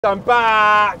I'm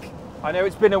back! I know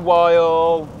it's been a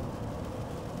while.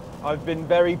 I've been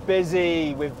very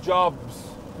busy with jobs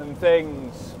and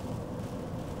things.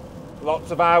 Lots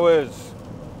of hours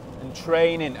and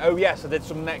training. Oh yes, I did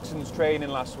some Nexans training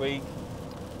last week.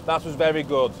 That was very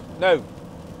good. No,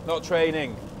 not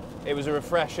training. It was a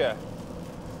refresher.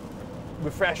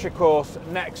 Refresher course.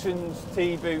 Nexans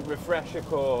T-boot refresher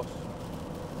course.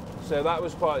 So that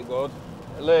was quite good.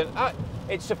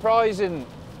 It's surprising.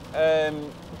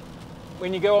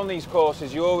 When you go on these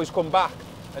courses, you always come back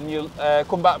and you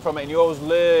come back from it and you always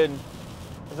learn.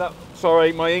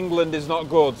 Sorry, my England is not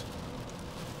good.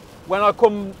 When I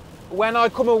come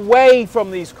away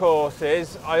from these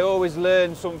courses, I always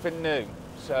learn something new.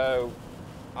 So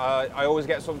I always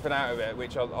get something out of it,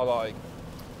 which I like.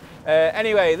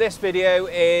 Anyway, this video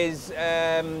is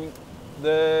the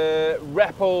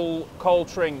REPL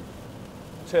coultering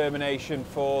termination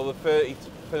for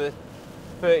the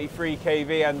 33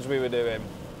 kV ends we were doing.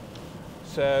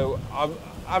 So I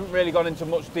haven't really gone into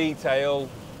much detail.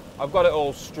 I've got it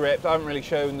all stripped. I haven't really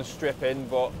shown the stripping,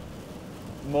 but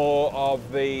more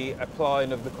of the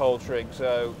applying of the coultering.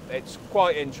 So it's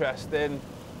quite interesting.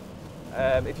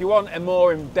 If you want a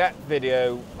more in-depth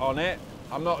video on it,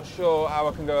 I'm not sure how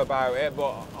I can go about it,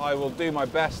 but I will do my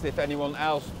best. If anyone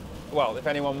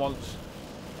wants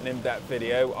an in-depth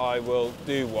video, I will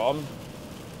do one.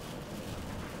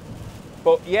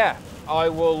 But yeah, I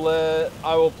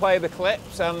will play the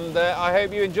clips, and I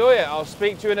hope you enjoy it. I'll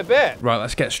speak to you in a bit. Right,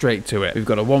 let's get straight to it. We've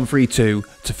got a 132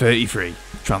 to 33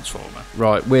 transformer.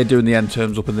 Right, we're doing the end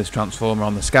terms up in this transformer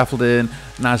on the scaffolding.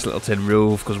 Nice little tin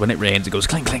roof, because when it rains, it goes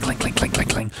clink, clink, clink, clink, clink, clink,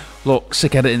 clink. Look,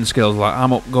 sick editing skills. Like,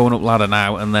 I'm going up ladder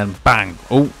now, and then bang.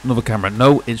 Oh, another camera.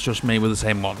 No, it's just me with the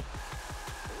same one.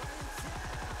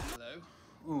 Hello.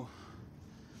 Oh,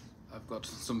 I've got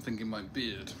something in my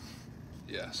beard.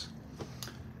 Yes.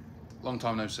 Long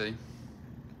time no see.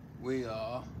 We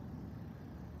are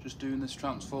just doing this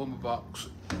transformer box.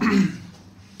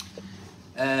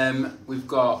 We've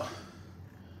got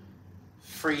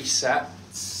 3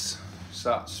 sets, so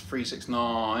that's 3, 6,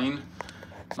 9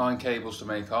 cables to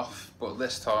make off, but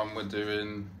this time we're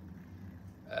doing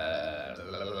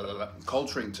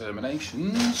coultering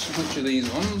terminations, which are these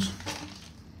ones.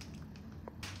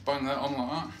 Bang that on like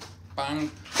that,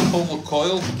 bang, pull the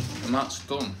coil, and that's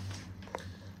done.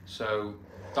 So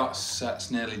that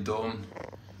set's nearly done.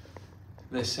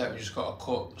 This set we just got a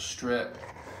cut, strip,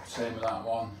 same with that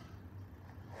one.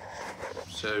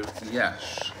 So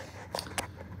yes,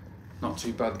 not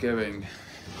too bad going.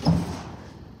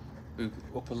 We've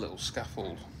up a little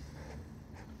scaffold.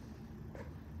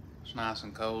 It's nice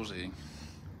and cosy.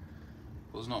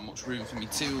 But there's not much room for me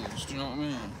tools, do you know what I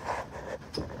mean?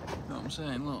 You know what I'm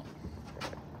saying, look.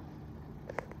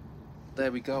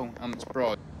 There we go, and it's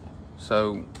bright.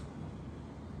 So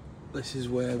this is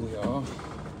where we are,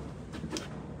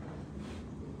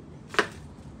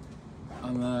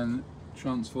 and then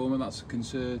transformer, that's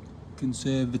a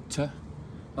conservator,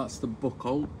 that's the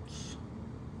buckles,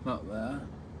 that there.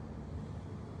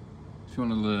 If you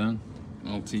want to learn,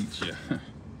 I'll teach you.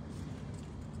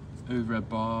 Overhead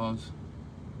bars,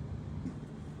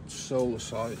 solar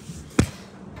site,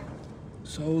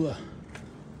 solar,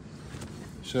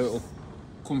 so it'll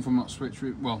come from that switch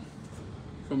room, well,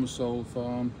 from a solar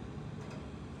farm.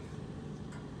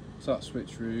 So that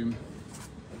switch room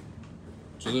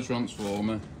to the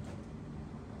transformer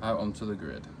out onto the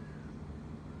grid.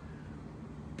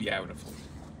 Beautiful.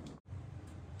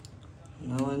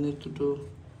 Now I need to do.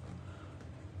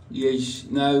 Yes.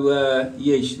 Now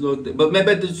yes. Look, but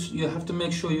maybe you have to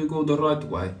make sure you go the right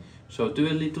way. So do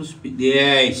a little speed.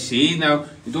 Yeah. See now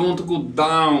you don't want to go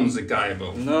down the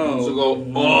cable. No. You want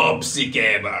to go up the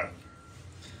cable.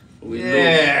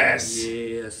 Yes.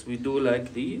 Yes, we do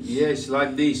like this. Yes,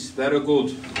 like this. Very good.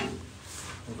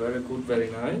 Very good, very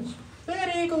nice.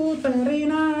 Very good, very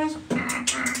nice.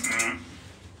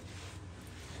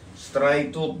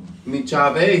 Straight up, mi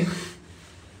chave.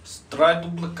 Straight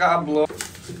up the cable.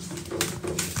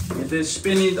 It is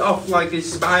spin it off like a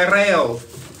spiral.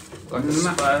 Like a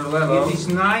spiral. It is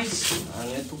nice.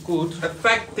 And it's good.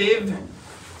 Effective.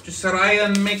 Just try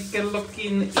and make it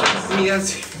looking easy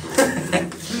as.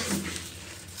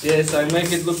 Yes, I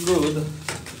make it look good.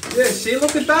 Yeah, see,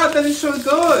 look at that. That is so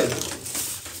good.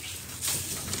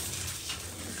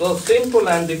 So simple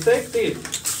and effective.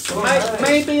 So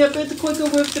maybe a bit quicker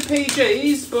with the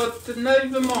PGs, but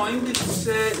never mind. It's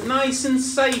nice and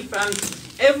safe, and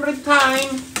every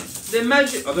time the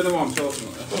measure. I don't know what I'm talking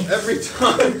about. Every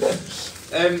time,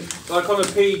 like on the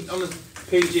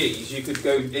PGs, you could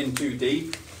go in too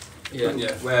deep.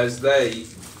 Yeah. Whereas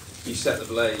you set the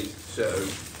blade, so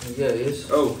Yes.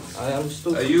 Oh, I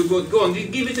understood. are you good? Go on,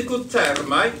 give it a good turn,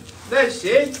 mate. That's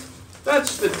it.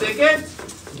 That's the ticket.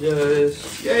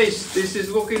 Yes. Yes, this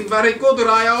is looking very good,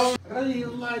 Ryan.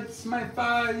 Ryan lights my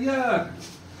fire.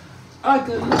 I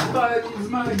can fire with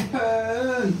my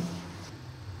pen.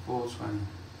 420.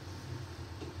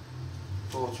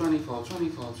 420, 420,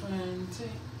 420.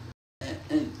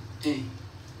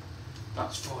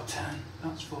 That's 410.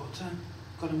 That's 410.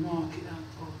 Gotta mark it out,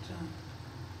 410.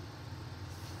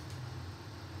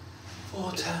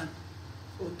 410.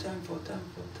 410, 410,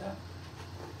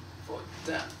 410.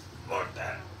 410,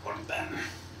 410, 410.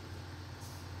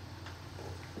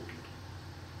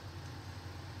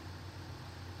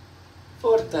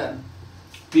 410.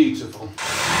 Beautiful.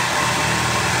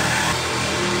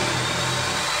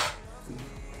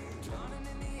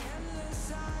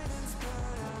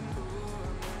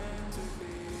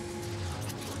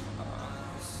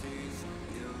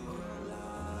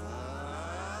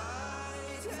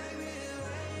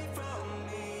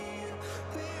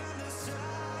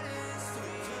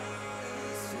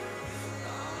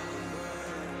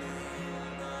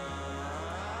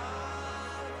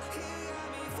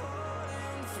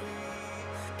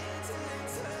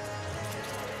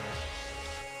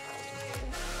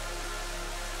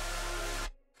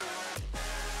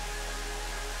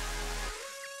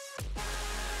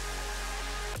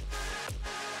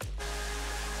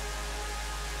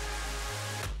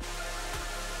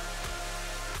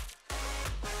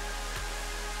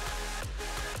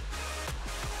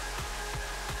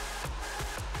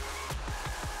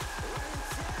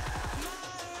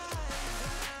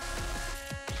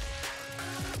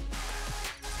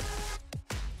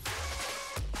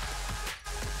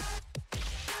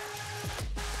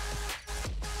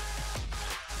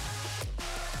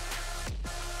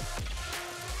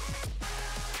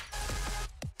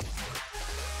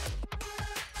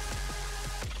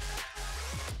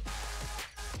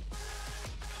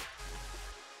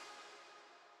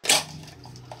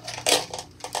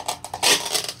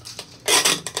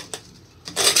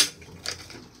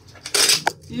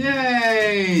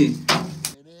 Yay!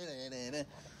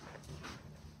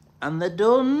 And they're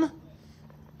done. Look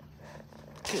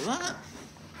at that.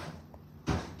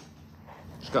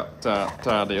 Just got to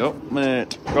tidy up,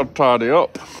 mate. Got to tidy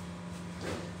up.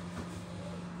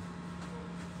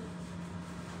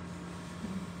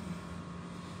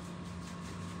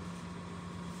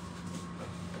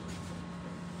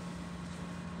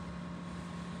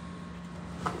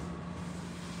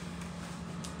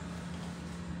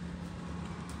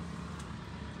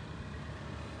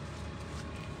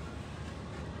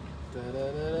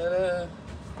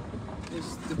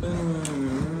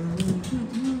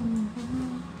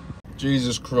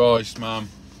 Jesus Christ, man.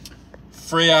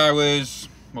 3 hours,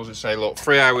 what does it say? Look,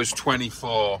 3 hours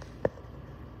 24.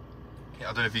 Yeah,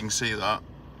 I don't know if you can see that.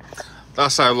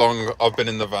 That's how long I've been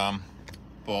in the van.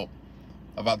 But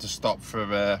I've had to stop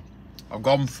for I've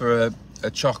gone for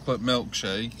a chocolate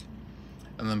milkshake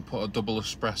and then put a double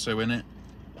espresso in it.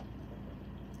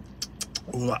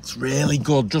 Oh, that's really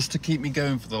good, just to keep me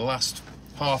going for the last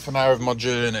half an hour of my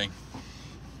journey.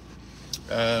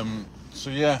 So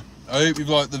yeah, I hope you've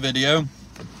liked the video.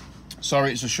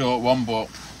 Sorry it's a short one, but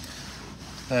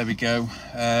there we go.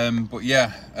 But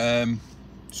yeah,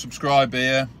 subscribe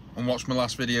here and watch my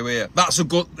last video here. That's a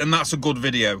good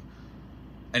video,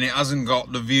 and it hasn't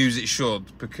got the views it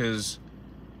should, because,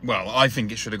 well, I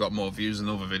think it should have got more views than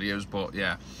other videos. But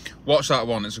yeah, watch that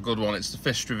one, it's a good one. It's the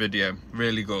Fistra video,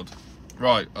 really good.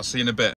 Right, I'll see you in a bit.